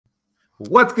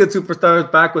What's good,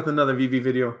 superstars? Back with another VV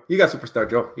video. You got superstar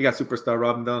Joe. You got superstar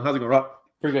Rob. How's it going, Rob?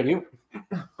 Pretty good, you?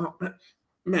 Oh,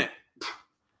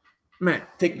 man,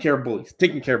 taking care of bullies.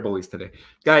 Taking care of bullies today.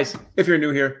 Guys, if you're new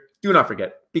here, do not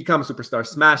forget, become a superstar.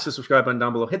 Smash the subscribe button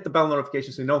down below. Hit the bell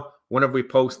notification so you know whenever we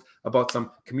post about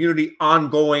some community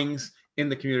ongoings in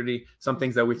the community, some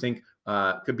things that we think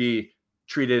could be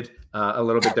treated a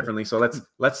little bit differently. So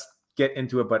let's get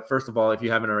into it. But first of all, if you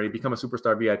haven't already, become a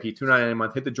superstar VIP, $2.99 a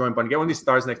month. Hit the join button. Get one of these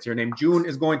stars next to your name. June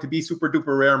is going to be super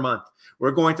duper rare month.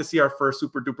 We're going to see our first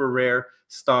super duper rare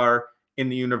star in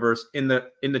the universe in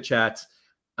the chats.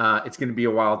 It's going to be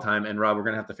a wild time. And Rob, we're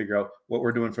going to have to figure out what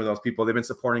we're doing for those people. They've been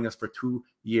supporting us for 2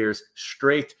 years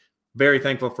straight. Very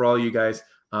thankful for all you guys.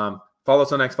 Follow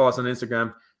us on X, follow us on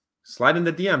Instagram. Slide in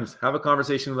the DMs. Have a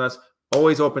conversation with us.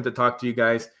 Always open to talk to you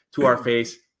guys to our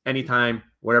face anytime,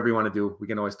 whatever you want to do. We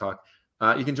can always talk.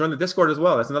 You can join the Discord as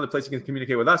well. That's another place you can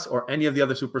communicate with us or any of the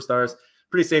other superstars.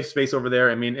 Pretty safe space over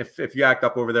there. I mean, if you act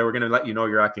up over there, we're going to let you know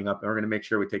you're acting up, and we're going to make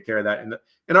sure we take care of that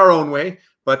in our own way.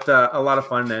 But a lot of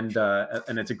fun, and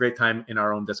it's a great time in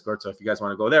our own Discord. So if you guys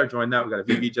want to go there, join that. We got a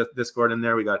VV Discord in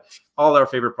there. We got all our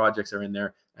favorite projects are in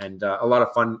there, and a lot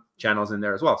of fun channels in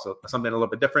there as well. So something a little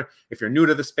bit different. If you're new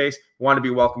to the space, want to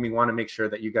be welcoming, want to make sure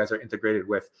that you guys are integrated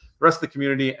with the rest of the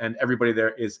community, and everybody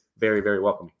there is very, very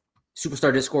welcoming.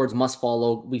 Superstar Discords must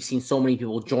follow. We've seen so many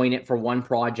people join it for one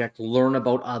project, learn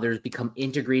about others, become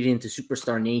integrated into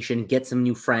Superstar Nation, get some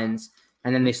new friends,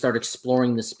 and then they start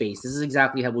exploring the space. This is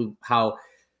exactly how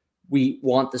we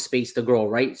want the space to grow,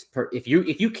 right? If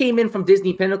you came in from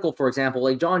Disney Pinnacle, for example,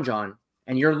 like John,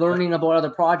 and you're learning about other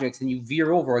projects, and you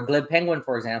veer over a Glib Penguin,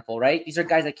 for example, right? These are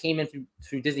guys that came in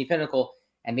through Disney Pinnacle,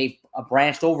 and they've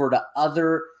branched over to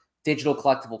other digital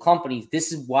collectible companies.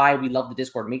 This is why we love the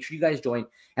Discord. Make sure you guys join.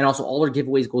 And also all our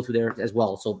giveaways go through there as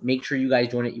well. So make sure you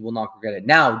guys join it. You will not regret it.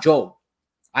 Now, Joe,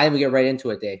 I think we get right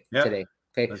into it today. Okay.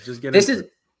 Let's just get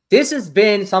this has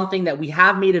been something that we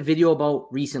have made a video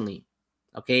about recently.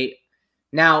 Okay.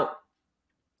 Now,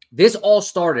 this all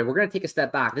started. We're going to take a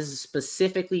step back. This is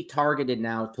specifically targeted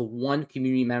now to one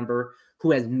community member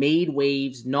who has made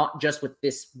waves, not just with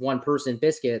this one person,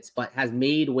 Biscuits, but has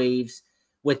made waves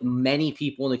with many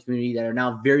people in the community that are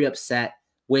now very upset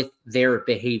with their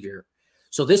behavior.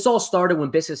 So this all started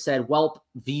when Biscuits said, "Welp,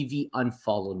 Veve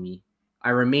unfollowed me. I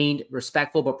remained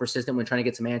respectful but persistent when trying to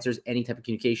get some answers, any type of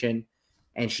communication."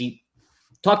 And she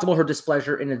talked about her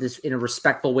displeasure in a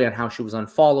respectful way on how she was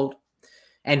unfollowed.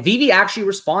 And Veve actually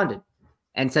responded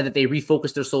and said that they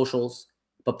refocused their socials,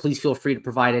 but please feel free to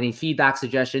provide any feedback,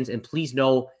 suggestions, and please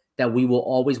know that we will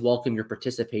always welcome your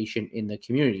participation in the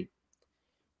community.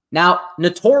 Now,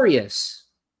 Notorious,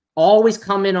 always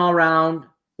coming around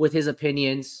with his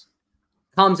opinions,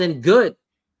 comes in good.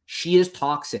 She is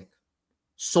toxic.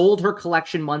 Sold her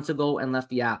collection months ago and left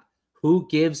the app. Who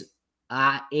gives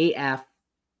a AF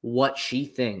what she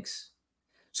thinks?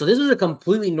 So this was a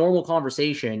completely normal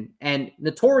conversation, and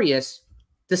Notorious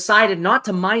decided not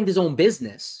to mind his own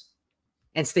business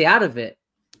and stay out of it,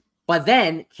 but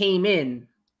then came in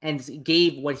and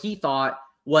gave what he thought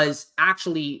was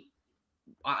actually,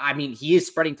 I mean, he is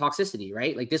spreading toxicity,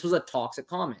 right? Like, this was a toxic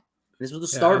comment. This was the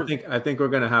start. I think we're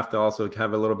going to have to also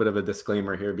have a little bit of a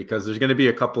disclaimer here, because there's going to be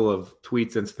a couple of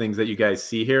tweets and things that you guys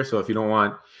see here. So if you don't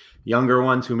want younger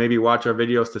ones who maybe watch our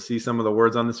videos to see some of the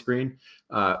words on the screen,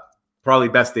 probably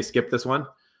best they skip this one,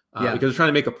 because we're trying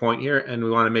to make a point here, and we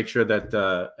want to make sure that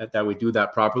that we do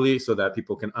that properly so that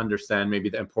people can understand maybe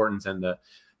the importance and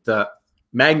the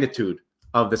magnitude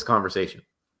of this conversation.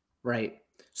 Right.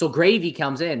 So Gravy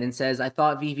comes in and says, "I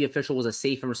thought Veve Official was a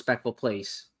safe and respectful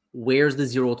place. Where's the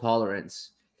zero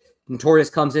tolerance?" Notorious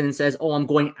comes in and says, "Oh, I'm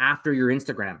going after your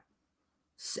Instagram.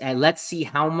 And let's see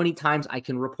how many times I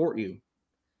can report you."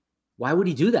 Why would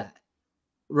he do that?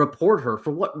 Report her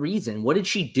for what reason? What did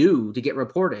she do to get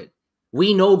reported?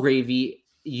 We know Gravy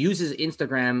uses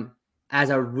Instagram as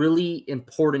a really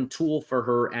important tool for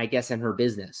her, I guess, in her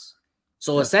business.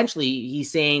 So essentially,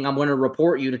 he's saying, "I'm going to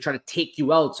report you to try to take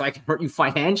you out so I can hurt you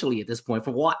financially at this point."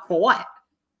 For what? For what?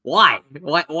 Why?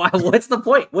 Why? What's the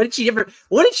point? What did she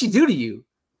do to you?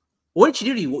 What did she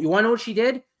do to you? You want to know what she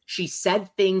did? She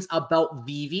said things about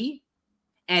Veve,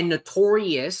 and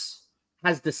Notorious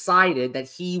has decided that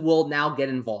he will now get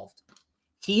involved.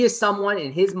 He is someone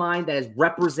in his mind that is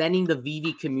representing the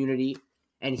Veve community,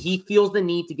 and he feels the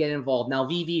need to get involved. Now,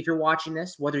 Veve, if you're watching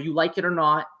this, whether you like it or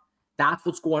not, that's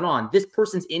what's going on. This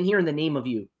person's in here in the name of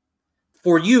you.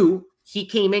 For you, he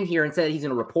came in here and said he's going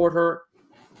to report her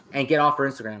and get off her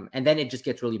Instagram. And then it just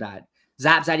gets really bad.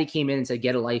 Zap Zaddy came in and said,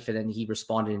 "Get a life." And then he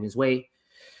responded in his way.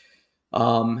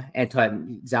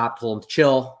 And Zap told him to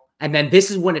chill. And then this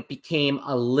is when it became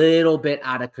a little bit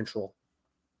out of control.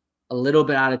 a little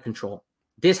bit out of control.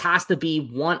 This has to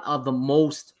be one of the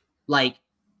most like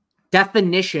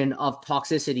definition of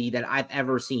toxicity that I've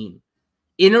ever seen.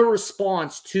 In a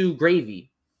response to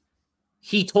Gravy,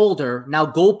 he told her, now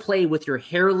go play with your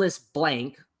hairless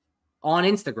blank on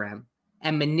Instagram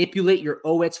and manipulate your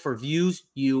OETs for views,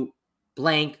 you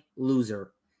blank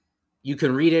loser. You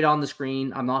can read it on the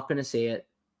screen. I'm not going to say it.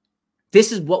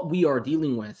 This is what we are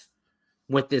dealing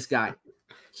with this guy.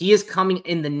 He is coming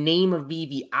in the name of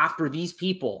Veve after these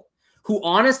people who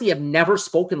honestly have never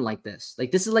spoken like this.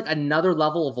 Like, this is like another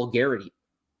level of vulgarity.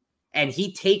 And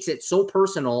he takes it so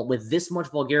personal with this much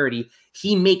vulgarity.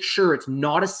 He makes sure it's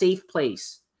not a safe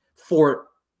place for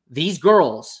these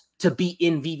girls to be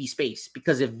in Veve space.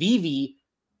 Because if Veve,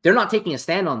 they're not taking a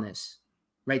stand on this,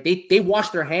 right? They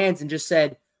washed their hands and just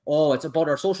said, oh, it's about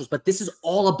our socials. But this is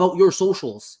all about your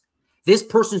socials. This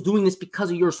person's doing this because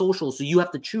of your socials. So you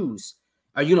have to choose.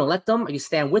 Are you going to let them? Are you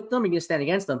stand with them? Are you going to stand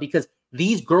against them? Because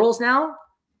these girls now,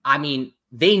 I mean,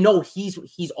 they know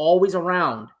he's always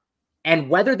around. And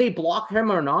whether they block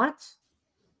him or not,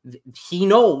 he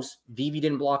knows Veve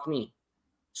didn't block me.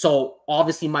 So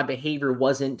obviously my behavior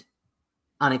wasn't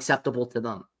unacceptable to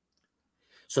them.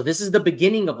 So this is the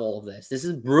beginning of all of this. This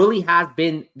is really has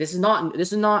been, this is not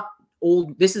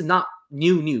old, this is not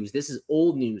new news. This is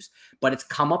old news, but it's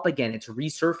come up again. It's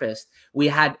resurfaced. We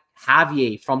had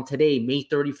Javier from today, May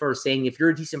 31st, saying if you're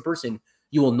a decent person,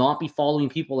 you will not be following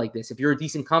people like this. If you're a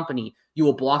decent company, you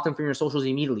will block them from your socials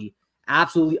immediately.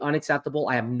 Absolutely unacceptable.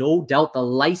 I have no doubt the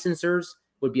licensors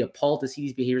would be appalled to see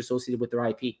these behaviors associated with their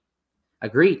IP.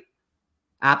 Agreed.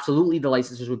 Absolutely, the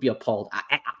licensors would be appalled.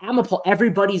 I'm appalled.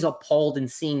 Everybody's appalled in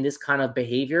seeing this kind of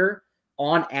behavior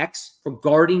on X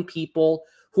regarding people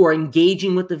who are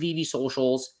engaging with the Veve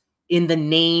socials in the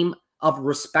name of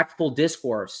respectful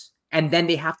discourse. And then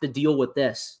they have to deal with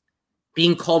this,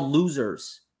 being called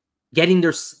losers, getting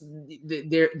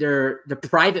their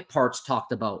private parts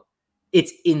talked about.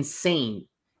 It's insane.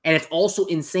 And it's also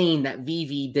insane that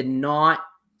Veve did not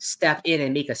step in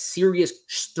and make a serious,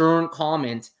 stern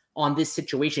comment on this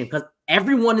situation, because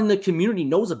everyone in the community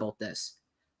knows about this.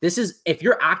 This is, if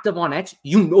you're active on X,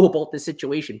 you know about this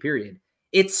situation, period.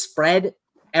 It's spread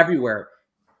everywhere.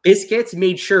 Biscuits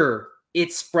made sure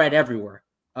it spread everywhere.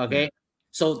 Okay.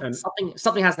 So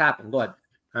something has to happen. Go ahead.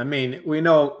 I mean, we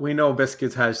know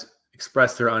Biscuits has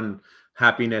expressed her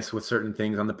unhappiness with certain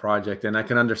things on the project, and I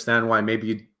can understand why maybe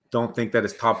you don't think that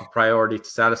it's top priority to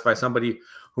satisfy somebody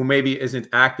who maybe isn't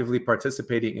actively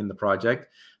participating in the project.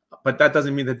 But that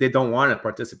doesn't mean that they don't want to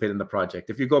participate in the project.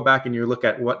 If you go back and you look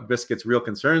at what Biscuit's real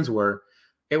concerns were,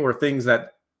 it were things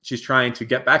that she's trying to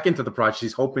get back into the project.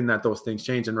 She's hoping that those things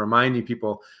change and reminding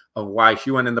people of why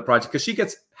she went in the project, because she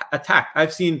gets attacked.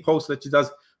 I've seen posts that she does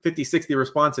 50, 60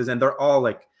 responses, and they're all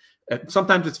like,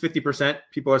 sometimes it's 50%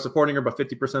 people are supporting her, but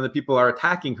 50% of the people are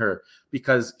attacking her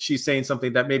because she's saying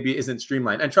something that maybe isn't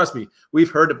streamlined. And trust me, we've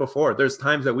heard it before. There's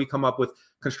times that we come up with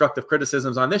constructive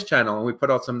criticisms on this channel, and we put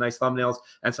out some nice thumbnails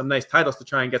and some nice titles to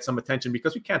try and get some attention,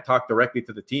 because we can't talk directly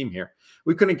to the team here.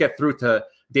 We couldn't get through to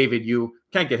David Yu,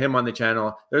 can't get him on the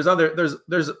channel. There's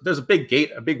a big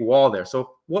gate, a big wall there.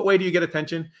 So what way do you get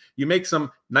attention? You make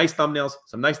some nice thumbnails,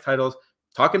 some nice titles,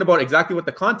 talking about exactly what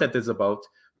the content is about,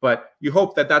 but you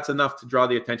hope that that's enough to draw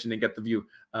the attention and get the view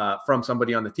from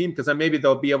somebody on the team, because then maybe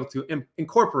they'll be able to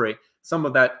incorporate some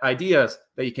of that ideas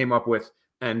that you came up with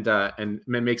and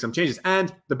make some changes.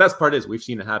 And the best part is we've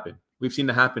seen it happen. We've seen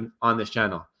it happen on this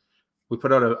channel. We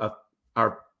put out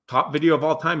our top video of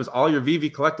all time is all your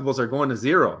Veve collectibles are going to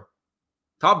zero.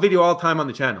 Top video all time on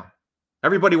the channel.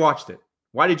 Everybody watched it.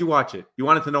 Why did you watch it? You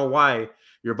wanted to know why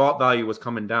your vault value was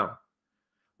coming down.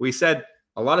 We said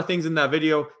a lot of things in that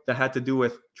video that had to do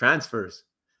with transfers.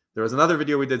 There was another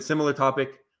video we did, similar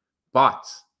topic,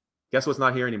 bots. Guess what's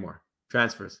not here anymore?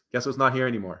 Transfers. Guess what's not here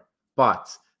anymore?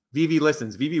 Bots. Veve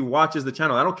listens. Veve watches the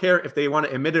channel. I don't care if they want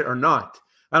to admit it or not.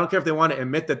 I don't care if they want to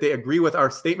admit that they agree with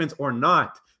our statements or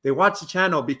not. They watch the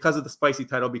channel because of the spicy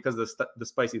title, because of the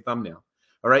spicy thumbnail.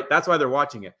 All right? That's why they're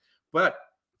watching it. But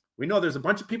we know there's a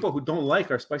bunch of people who don't like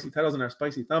our spicy titles and our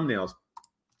spicy thumbnails.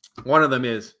 One of them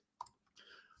is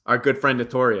our good friend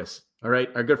Notorious. All right,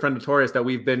 our good friend Notorious, that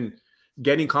we've been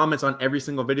getting comments on every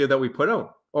single video that we put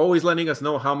out, always letting us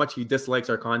know how much he dislikes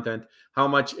our content, how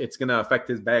much it's going to affect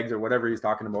his bags or whatever he's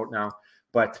talking about now.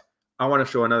 But I want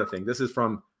to show another thing. This is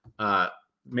from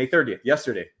May 30th,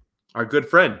 yesterday. Our good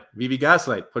friend Veve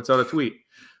Gaslight puts out a tweet,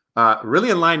 really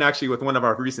in line actually with one of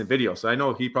our recent videos. So I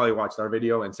know he probably watched our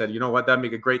video and said, you know what, that'd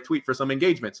make a great tweet for some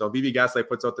engagement. So Veve Gaslight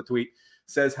puts out the tweet,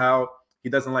 says how he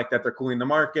doesn't like that they're cooling the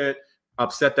market,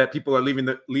 upset that people are leaving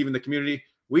the community.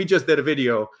 We just did a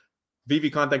video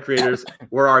Veve content creators,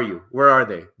 where are you? Where are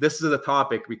they? This is a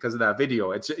topic because of that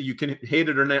video. It's, you can hate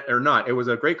it or not. It was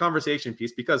a great conversation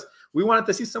piece because we wanted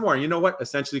to see some more. And you know what?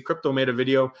 Essentially, Crypto made a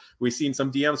video. We've seen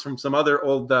some DMs from some other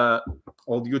old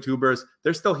YouTubers.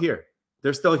 They're still here.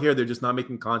 They're still here. They're just not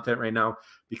making content right now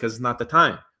because it's not the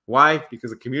time. Why? Because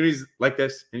the communities like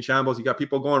this in shambles. You got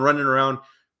people running around,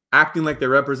 acting like they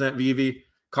represent Veve,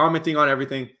 commenting on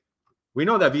everything. We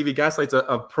know that Veve Gaslight's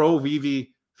a pro Veve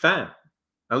fan.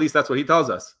 At least that's what he tells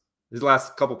us. His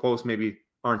last couple posts maybe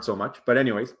aren't so much. But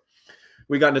anyways,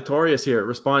 we got Notorious here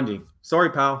responding. Sorry,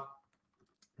 pal.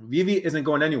 Veve isn't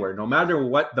going anywhere. No matter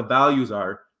what the values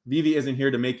are, Veve isn't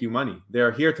here to make you money. They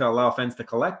are here to allow fans to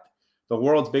collect the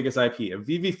world's biggest IP. If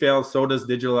Veve fails, so does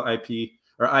digital IP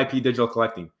or IP digital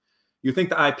collecting. You think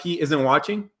the IP isn't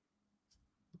watching?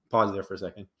 Pause there for a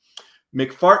second.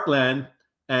 McFartland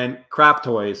and crap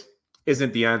toys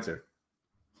isn't the answer.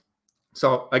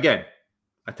 So again,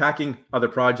 attacking other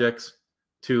projects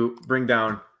to bring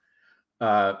down,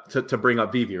 to bring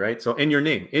up Veve, right? So in your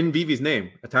name, in Veve's name,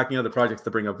 attacking other projects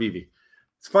to bring up Veve.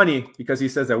 It's funny because he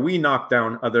says that we knock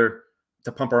down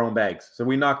to pump our own bags. So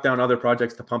we knock down other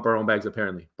projects to pump our own bags,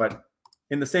 apparently. But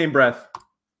in the same breath,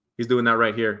 he's doing that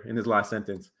right here in his last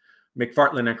sentence.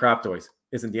 McFartland and crap toys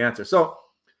isn't the answer. So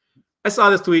I saw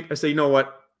this tweet. I say, you know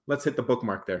what? Let's hit the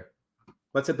bookmark there.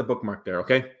 Let's hit the bookmark there,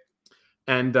 okay?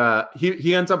 And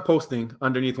he ends up posting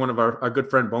underneath one of our good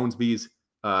friend Bones B's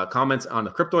comments on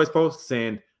the Cryptoids post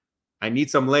saying, I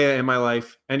need some Leia in my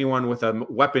life. Anyone with a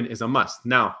weapon is a must.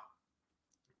 Now,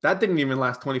 that didn't even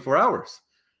last 24 hours.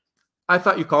 I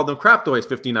thought you called them crap toys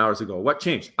 15 hours ago. What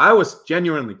changed? I was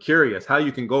genuinely curious how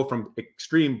you can go from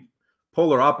extreme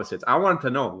polar opposites. I wanted to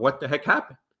know what the heck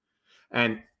happened.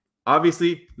 And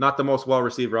obviously, not the most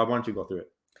well-received. Rob, why don't you go through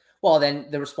it? Well, then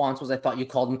the response was, I thought you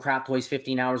called them crap toys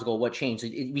 15 hours ago. What changed?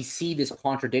 We see this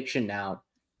contradiction now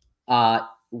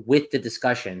with the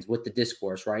discussions, with the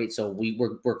discourse, right? So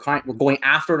we're going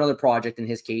after another project. In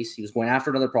his case, he was going after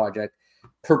another project,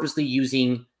 purposely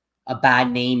using a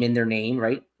bad name in their name,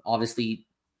 right? Obviously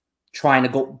trying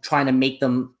to make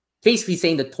them, basically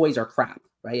saying the toys are crap,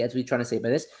 right? That's what he's trying to say by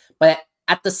this. But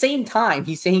at the same time,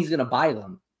 he's saying he's going to buy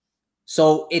them.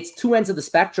 So it's two ends of the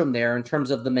spectrum there in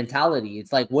terms of the mentality.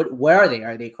 It's like, where are they?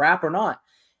 Are they crap or not?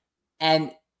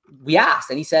 And we asked,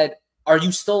 and he said, are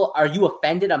you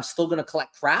offended? I'm still going to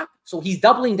collect crap. So he's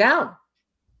doubling down.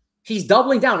 He's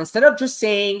doubling down. Instead of just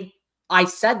saying, I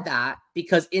said that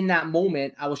because in that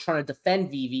moment, I was trying to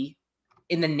defend Veve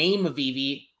in the name of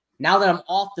Veve. Now that I'm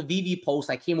off the Veve post,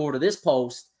 I came over to this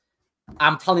post.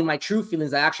 I'm telling my true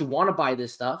feelings. I actually want to buy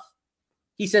this stuff.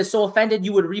 He says, so offended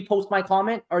you would repost my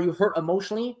comment? Are you hurt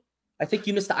emotionally? I think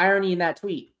you missed the irony in that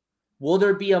tweet. Will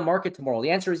there be a market tomorrow? The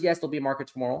answer is yes, there'll be a market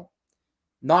tomorrow.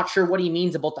 Not sure what he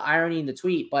means about the irony in the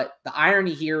tweet, but the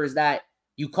irony here is that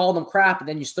you call them crap and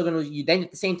then you're still going to, then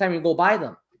at the same time, you go buy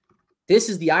them. This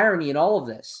is the irony in all of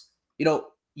this. You know,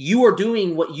 you are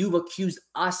doing what you've accused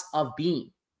us of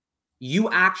being. You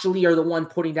actually are the one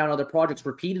putting down other projects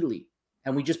repeatedly,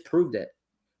 and we just proved it.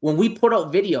 When we put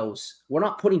out videos, we're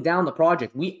not putting down the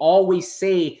project. We always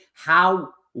say how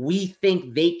we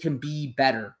think they can be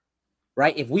better,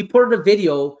 right? If we put out a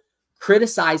video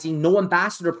criticizing no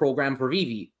ambassador program for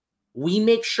Veve, we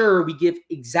make sure we give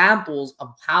examples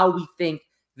of how we think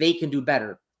they can do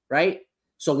better, right?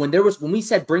 So when we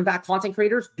said bring back content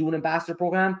creators, do an ambassador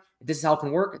program, this is how it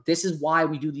can work. This is why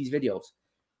we do these videos.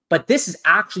 But this is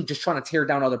actually just trying to tear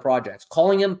down other projects.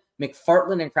 Calling him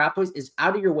McFartland and crap toys is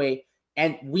out of your way.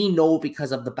 And we know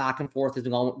because of the back and forth that's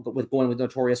going with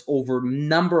Notorious over a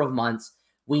number of months,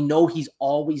 we know he's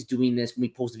always doing this when we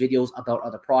post videos about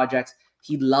other projects.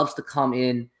 He loves to come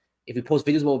in. If we post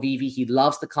videos about Veve, he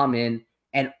loves to come in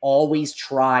and always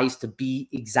tries to be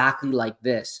exactly like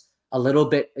this. A little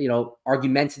bit,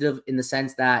 argumentative in the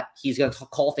sense that he's going to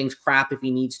call things crap if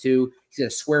he needs to. He's going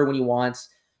to swear when he wants.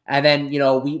 And then,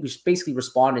 we basically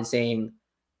responded saying,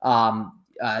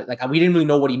 we didn't really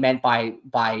know what he meant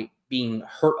by being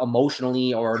hurt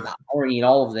emotionally or the irony and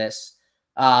all of this.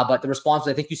 But the response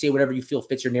was, I think you say whatever you feel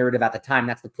fits your narrative at the time.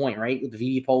 That's the point, right? With the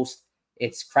Veve post,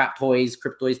 it's crap toys,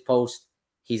 Cryptoids post.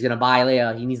 He's going to buy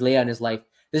Leia. He needs Leia in his life.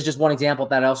 This is just one example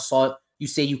that I also saw. You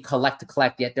say you collect to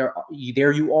collect, yet there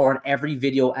you are in every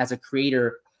video as a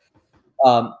creator,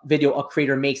 video a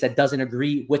creator makes that doesn't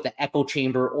agree with the echo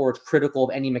chamber or it's critical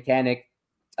of any mechanic.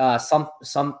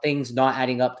 Some things not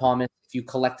adding up, Thomas. If you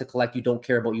collect to collect, you don't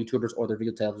care about YouTubers or their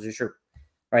video titles. Sure,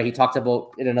 right? He talked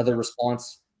about in another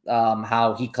response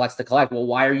how he collects to collect. Well,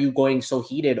 why are you going so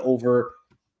heated over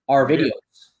our videos?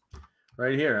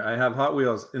 Right here, I have Hot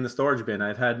Wheels in the storage bin.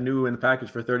 I've had new in the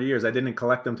package for 30 years. I didn't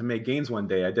collect them to make gains one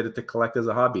day. I did it to collect as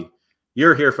a hobby.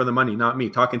 You're here for the money, not me.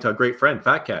 Talking to a great friend,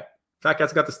 Fat Cat. Fat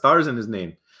Cat's got the stars in his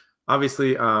name.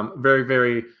 Obviously, very,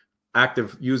 very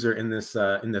active user in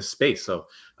this space. So,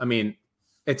 I mean,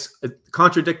 it's a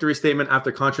contradictory statement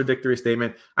after contradictory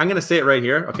statement. I'm going to say it right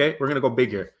here. Okay, we're going to go big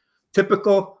here.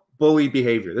 Typical bully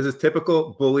behavior. This is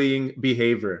typical bullying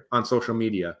behavior on social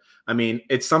media. I mean,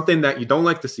 it's something that you don't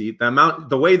like to see.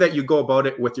 The way that you go about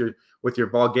it with your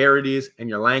vulgarities and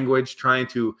your language, trying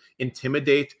to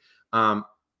intimidate.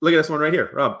 Look at this one right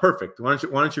here. Rob, perfect. Why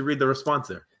don't you read the response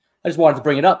there? I just wanted to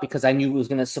bring it up because I knew it was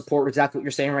going to support exactly what you're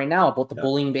saying right now about the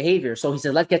bullying behavior. So he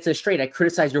said, let's get to this straight. I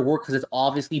criticize your work because it's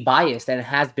obviously biased, and it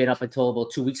has been up until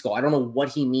about 2 weeks ago. I don't know what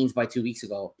he means by 2 weeks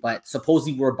ago, but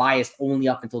supposedly we're biased only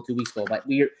up until 2 weeks ago. But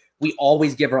we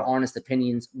always give our honest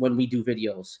opinions when we do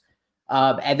videos.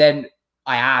 And then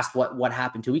I asked what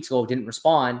happened 2 weeks ago, didn't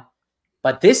respond.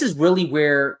 But this is really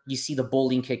where you see the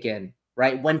bullying kick in,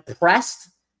 right? When pressed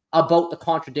about the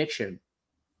contradiction,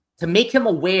 to make him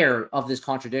aware of this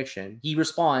contradiction, he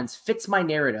responds, fits my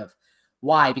narrative.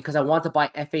 Why? Because I want to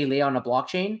buy FA layout on a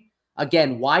blockchain.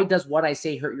 Again, why does what I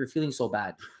say hurt your feelings so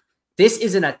bad? This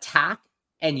is an attack,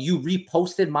 and you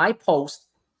reposted my post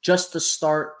just to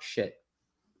start shit.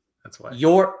 That's why.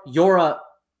 You're a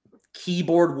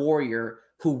keyboard warrior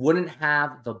who wouldn't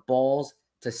have the balls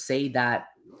to say that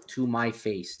to my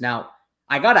face. Now,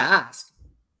 I got to ask,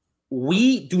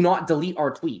 we do not delete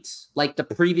our tweets like the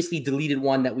previously deleted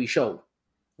one that we showed.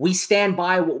 We stand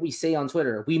by what we say on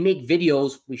Twitter. We make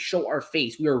videos. We show our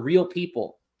face. We are real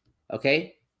people.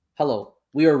 Okay? Hello.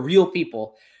 We are real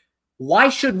people. Why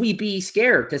should we be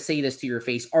scared to say this to your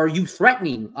face? Are you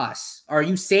threatening us? Are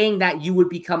you saying that you would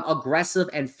become aggressive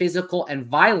and physical and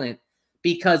violent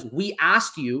because we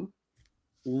asked you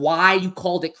why you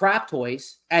called it crap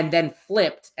toys and then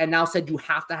flipped and now said you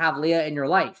have to have Leia in your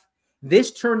life?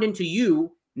 This turned into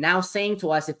you now saying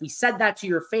to us, if we said that to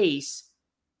your face,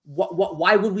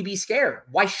 why would we be scared?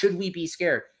 Why should we be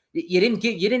scared? You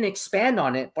didn't expand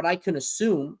on it, but I can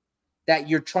assume that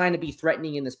you're trying to be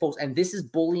threatening in this post. And this is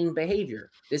bullying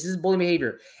behavior. This is bullying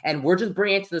behavior. And we're just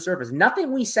bringing it to the surface.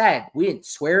 Nothing we said, we didn't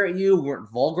swear at you. We weren't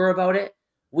vulgar about it.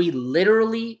 We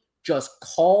literally just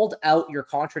called out your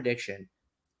contradiction.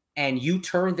 And you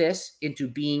turned this into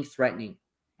being threatening.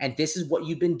 And this is what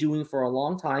you've been doing for a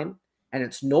long time. And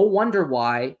it's no wonder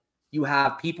why you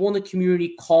have people in the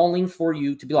community calling for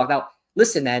you to be locked out.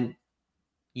 Listen, man,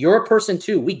 you're a person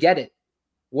too. We get it.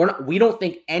 We don't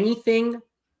think anything.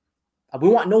 We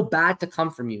want no bad to come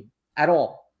from you at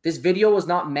all. This video was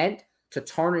not meant to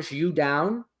tarnish you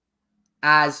down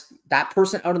as that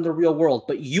person out in the real world.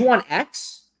 But you on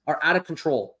X are out of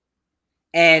control.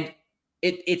 And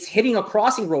it's hitting a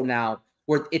crossing road now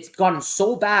where it's gotten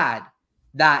so bad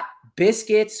that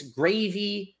Biscuits,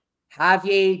 Gravy,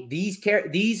 Javier,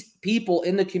 these people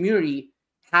in the community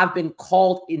have been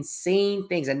called insane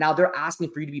things, and now they're asking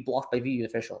for you to be blocked by Veve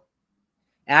official.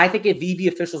 And I think if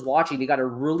Veve official's watching, they got to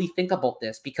really think about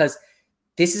this because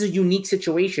this is a unique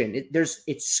situation.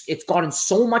 It's gotten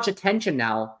so much attention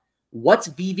now. What's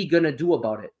Veve gonna do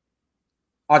about it?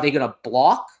 Are they gonna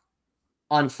block,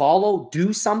 unfollow,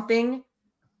 do something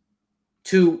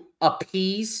to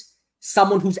appease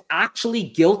someone who's actually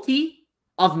guilty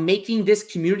of making this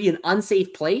community an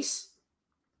unsafe place?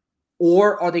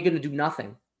 Or are they going to do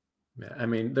nothing? Yeah, I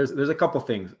mean, there's a couple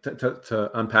things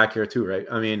to unpack here too, right?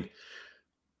 I mean,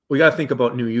 we got to think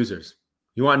about new users.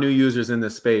 You want new users in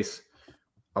this space.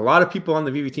 A lot of people on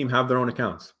the Veve team have their own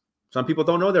accounts. Some people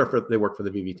don't know they work for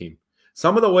the Veve team.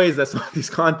 Some of the ways that some of these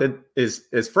content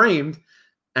is framed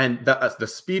and the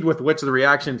speed with which the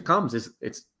reaction comes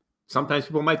it's sometimes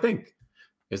people might think,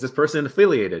 is this person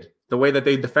affiliated? The way that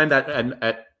they defend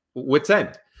at wit's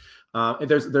end.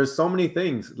 There's so many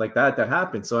things like that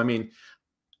happen. So I mean,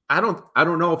 I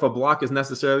don't know if a block is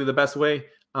necessarily the best way,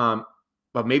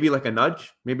 but maybe like a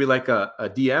nudge, maybe like a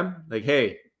DM, like,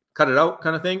 hey, cut it out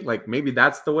kind of thing. Like maybe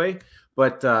that's the way.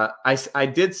 But I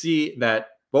did see that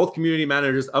both community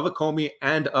managers of ecomi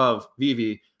and of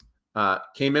Veve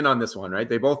came in on this one, right?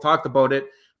 They both talked about it.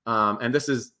 And this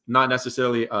is not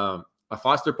necessarily a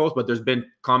Foster post, but there's been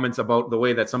comments about the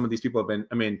way that some of these people have been,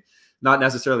 I mean, not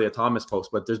necessarily a Thomas post,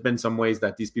 but there's been some ways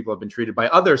that these people have been treated by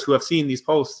others who have seen these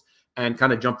posts and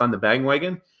kind of jumped on the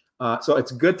bandwagon. So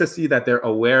it's good to see that they're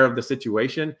aware of the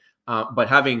situation, but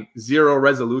having zero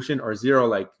resolution or zero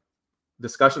like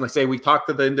discussion, like say we talk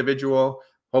to the individual,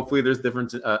 hopefully there's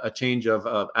a change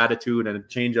of attitude and a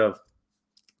change of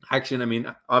action. I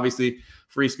mean, obviously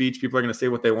free speech, people are going to say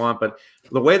what they want, but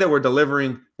the way that we're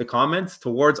delivering the comments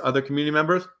towards other community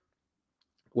members,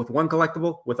 with one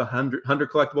collectible, with 100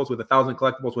 collectibles, with 1,000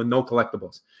 collectibles, with no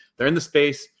collectibles, they're in the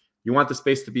space. You want the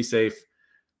space to be safe.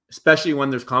 especially when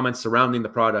there's comments surrounding the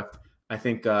product, I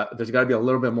think there's got to be a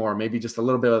little bit more, maybe just a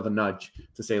little bit of a nudge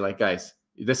to say, like, guys,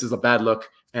 this is a bad look.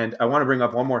 And I want to bring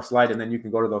up one more slide, and then you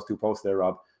can go to those 2 posts there,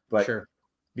 Rob. But sure,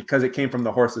 because it came from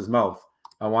the horse's mouth,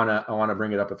 I wanna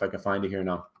bring it up if I can find it here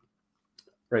now.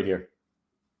 Right here.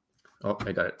 Oh,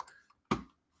 I got it.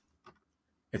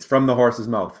 It's from the horse's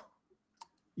mouth.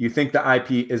 You think the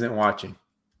IP isn't watching?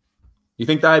 You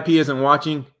think the IP isn't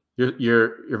watching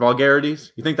your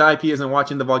vulgarities? You think the IP isn't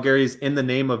watching the vulgarities in the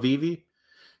name of Veve,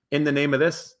 in the name of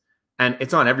this? And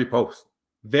it's on every post.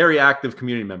 Very active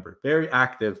community member, very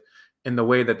active in the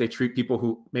way that they treat people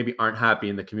who maybe aren't happy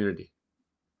in the community.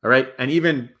 All right. And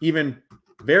even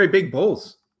very big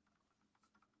bulls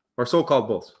or so-called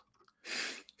bulls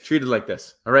treated like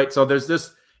this. All right. So there's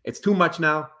this, it's too much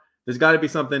now. There's got to be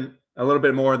something a little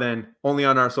bit more than only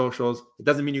on our socials. It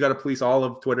doesn't mean you got to police all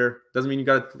of Twitter. Doesn't mean you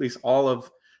got to police all of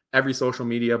every social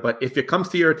media. But if it comes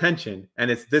to your attention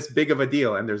and it's this big of a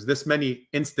deal and there's this many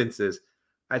instances,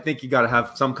 I think you got to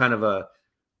have some kind of a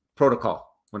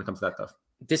protocol when it comes to that stuff.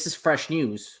 This is fresh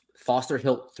news. Foster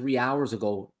Hill 3 hours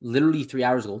ago, literally 3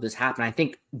 hours ago, this happened. I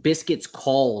think Biscuit's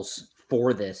calls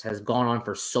for this has gone on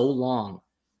for so long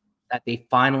that they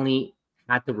finally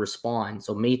had to respond.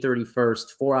 So May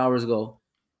 31st, 4 hours ago,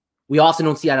 we often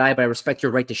don't see eye to eye, but I respect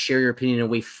your right to share your opinion in a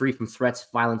way free from threats,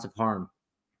 violence, of harm.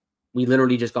 We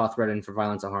literally just got threatened for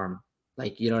violence or harm.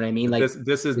 Like, you know what I mean? Like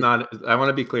this is not, I want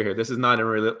to be clear here. This is not in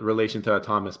relation to a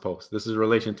Thomas post. This is in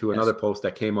relation to another post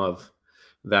that came of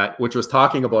that, which was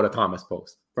talking about a Thomas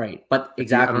post. Right. But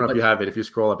exactly. I don't know if you have it. If you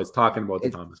scroll up, it's talking about the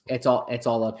Thomas post. It's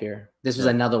all up here. This was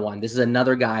another one. This is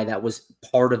another guy that was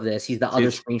part of this. He's the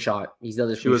other screenshot. He's the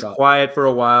other screenshot. She was quiet for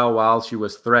a while she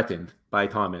was threatened by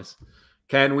Thomas.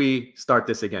 Can we start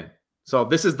this again? So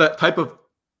this is the type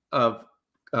of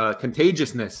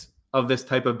contagiousness of this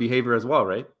type of behavior as well,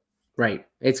 right? Right.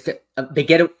 It's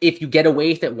if you get away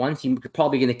with it once, you're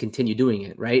probably going to continue doing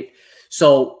it, right?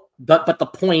 So, but the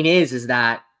point is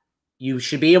that you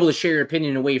should be able to share your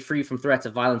opinion in a way free from threats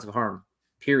of violence of harm.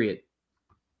 Period.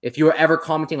 If you are ever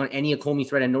commenting on any ecomi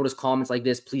thread and notice comments like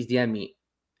this, please DM me,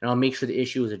 and I'll make sure the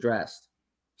issue is addressed.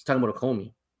 He's talking about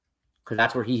ecomi because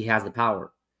that's where he has the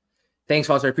power. Thanks,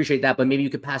 Foster. I appreciate that. But maybe you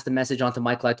could pass the message on to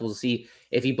my collectibles to see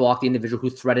if he blocked the individual who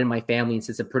threatened my family and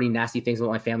said some pretty nasty things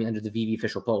about my family under the Veve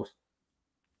official post.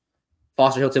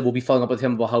 Foster Hill said we'll be following up with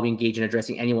him about how we engage in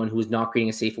addressing anyone who is not creating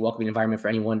a safe and welcoming environment for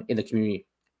anyone in the community.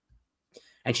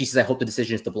 And she says, I hope the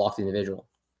decision is to block the individual.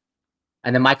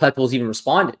 And then my collectibles even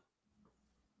responded.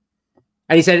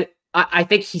 And he said, I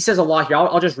think he says a lot here.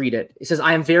 I'll just read it. It says,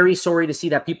 I am very sorry to see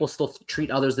that people still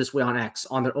treat others this way on X,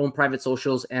 on their own private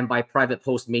socials, and by private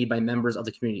posts made by members of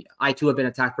the community. I, too, have been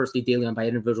attacked personally daily by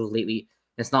individuals lately.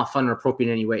 And it's not fun or appropriate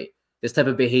in any way. This type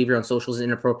of behavior on socials is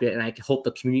inappropriate, and I hope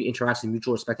the community interacts with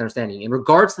mutual respect and understanding. In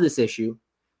regards to this issue,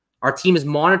 our team is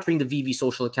monitoring the Veve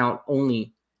social account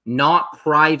only, not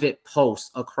private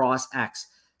posts across X,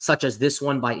 such as this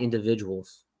one by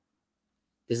individuals.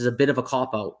 This is a bit of a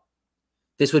cop-out.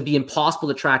 This would be impossible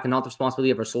to track and not the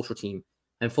responsibility of our social team.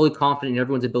 I'm fully confident in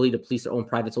everyone's ability to police their own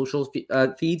private social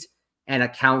feeds and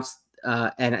accounts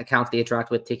they interact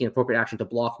with, taking appropriate action to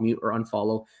block, mute, or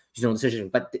unfollow. There's no decision.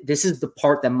 But this is the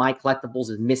part that my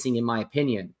collectibles is missing, in my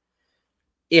opinion.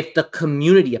 If the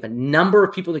community, if a number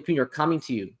of people in the community are coming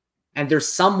to you, and there's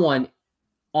someone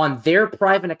on their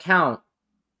private account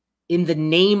in the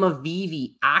name of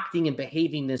Veve acting and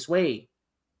behaving this way,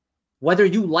 whether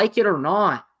you like it or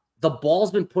not, the ball's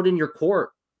been put in your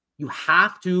court. You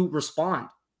have to respond.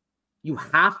 You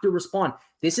have to respond.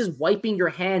 This is wiping your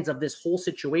hands of this whole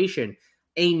situation.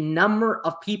 A number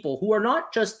of people who are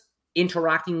not just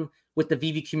interacting with the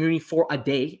Veve community for a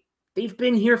day. They've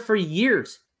been here for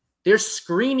years. They're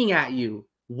screaming at you.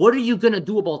 What are you going to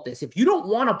do about this? If you don't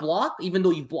want to block, even though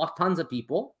you've blocked tons of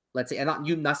people, let's say, and not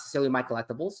you necessarily my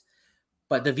collectibles,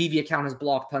 but the Veve account has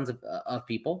blocked tons of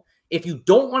people. If you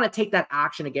don't want to take that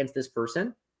action against this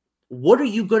person, what are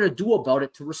you going to do about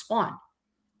it to respond?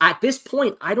 At this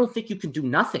point, I don't think you can do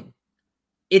nothing.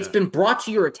 It's been brought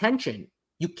to your attention.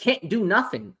 You can't do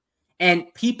nothing.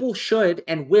 And people should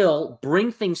and will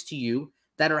bring things to you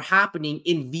that are happening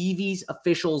in Veve's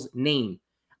official's name.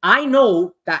 I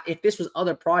know that if this was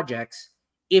other projects,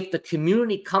 if the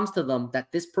community comes to them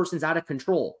that this person's out of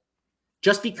control,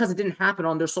 just because it didn't happen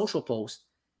on their social post,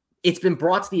 it's been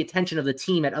brought to the attention of the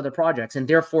team at other projects. And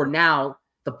therefore now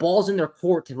the ball's in their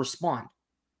court to respond.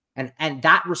 And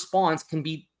that response can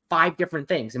be 5 different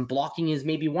things. And blocking is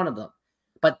maybe one of them.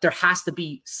 But there has to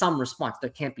be some response. There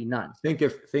can't be none. Think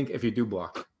if you do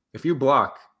block. If you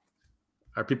block,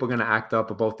 are people going to act up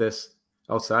about this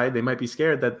outside? They might be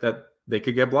scared that they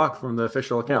could get blocked from the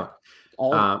official account.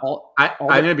 I'm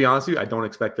going to be honest with you. I don't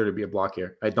expect there to be a block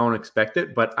here. I don't expect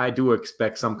it, but I do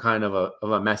expect some kind of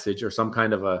a message or some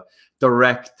kind of a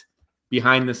direct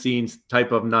behind the scenes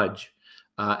type of nudge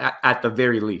at the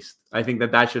very least. I think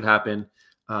that should happen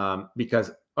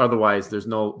because otherwise there's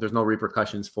no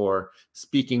repercussions for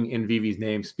speaking in Veve's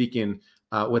name, speaking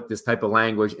with this type of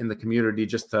language in the community,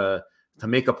 just to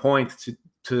make a point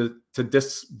to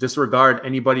disregard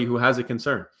anybody who has a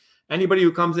concern. Anybody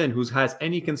who comes in who has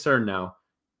any concern now,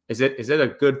 is it a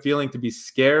good feeling to be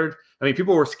scared? I mean,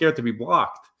 people were scared to be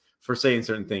blocked for saying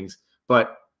certain things,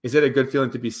 but is it a good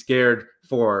feeling to be scared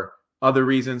for other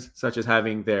reasons, such as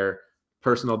having their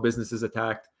personal businesses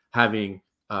attacked, having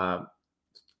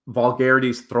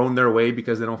vulgarities thrown their way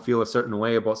because they don't feel a certain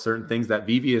way about certain things that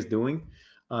Veve is doing?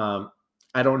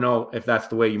 I don't know if that's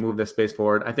the way you move this space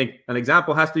forward. I think an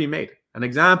example has to be made. An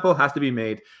example has to be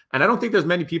made. And I don't think there's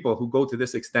many people who go to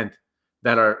this extent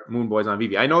that are moon boys on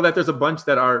Veve. I know that there's a bunch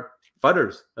that are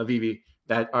fudders of Veve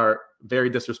that are very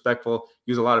disrespectful,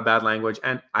 use a lot of bad language.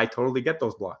 And I totally get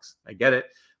those blocks. I get it.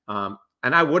 And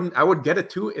I would get it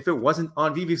too if it wasn't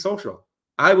on Veve social.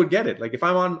 I would get it. Like if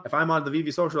I'm on the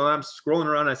Veve social and I'm scrolling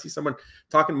around and I see someone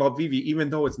talking about Veve, even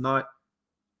though it's not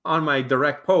on my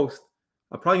direct post,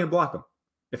 I'm probably gonna block them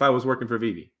if I was working for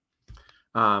Veve.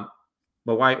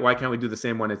 But why can't we do the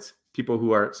same when it's people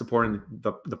who are supporting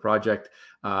the project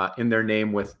in their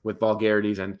name with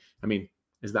vulgarities? And I mean,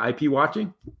 is the IP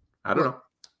watching? I don't know.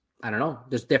 I don't know.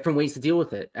 There's different ways to deal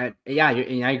with it. Yeah,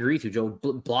 and I agree with you, Joe.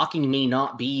 Blocking may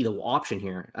not be the option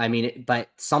here. I mean, but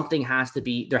something has to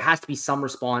be. There has to be some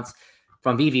response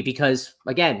from Veve because,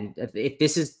 again, if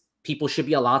this is, people should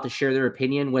be allowed to share their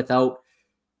opinion without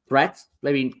threats.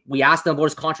 I mean, we asked him about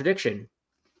his contradiction.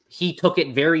 He took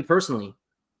it very personally.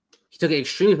 He took it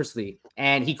extremely personally,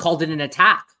 and he called it an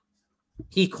attack.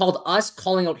 He called us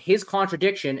calling out his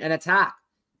contradiction an attack,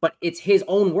 but it's his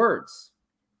own words.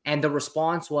 And the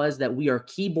response was that we are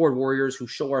keyboard warriors who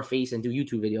show our face and do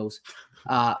YouTube videos,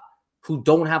 who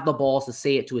don't have the balls to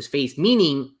say it to his face.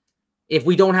 Meaning, if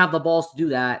we don't have the balls to do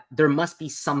that, there must be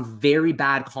some very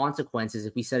bad consequences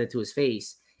if we said it to his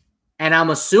face. And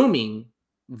I'm assuming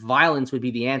violence would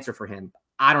be the answer for him.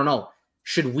 I don't know.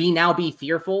 Should we now be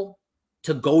fearful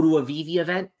to go to a Veve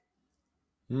event?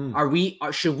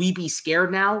 Should we be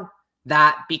scared now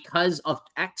that because of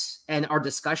X and our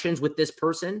discussions with this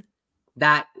person,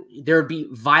 that there'd be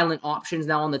violent options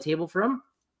now on the table for him?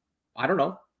 I don't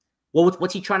know. Well,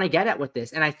 what's he trying to get at with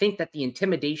this? And I think that the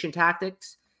intimidation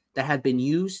tactics that have been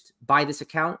used by this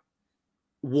account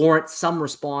warrant some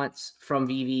response from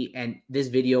Veve. And this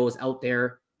video is out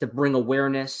there to bring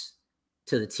awareness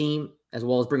to the team, as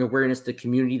well as bring awareness to the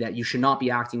community that you should not be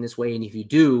acting this way. And if you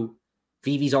do,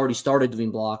 Veve's already started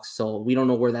doing blocks, so we don't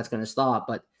know where that's going to stop,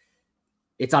 but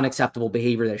it's unacceptable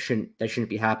behavior that shouldn't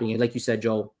be happening. And like you said,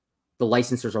 Joe, the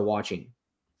licensors are watching.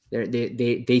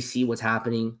 They see what's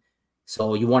happening.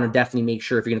 So you want to definitely make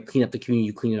sure if you're going to clean up the community,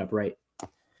 you clean it up right.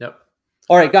 Yep.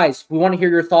 All right, guys, we want to hear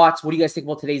your thoughts. What do you guys think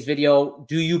about today's video?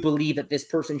 Do you believe that this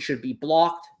person should be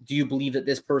blocked? Do you believe that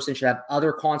this person should have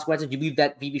other consequences? Do you believe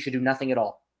that Veve should do nothing at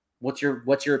all? What's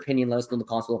your opinion? Let us know in the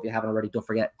console if you haven't already. Don't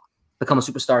forget, become a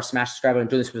superstar, smash subscribe, and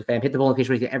do this for the fam. Hit the bell notification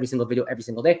so you get every single video every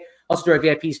single day. Also, do our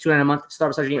VIPs, $2.99 a month. Start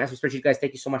with your game. As we spreadsheet, guys.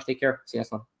 Thank you so much. Take care. See you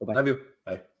next one. Bye bye. Love you.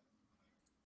 Bye.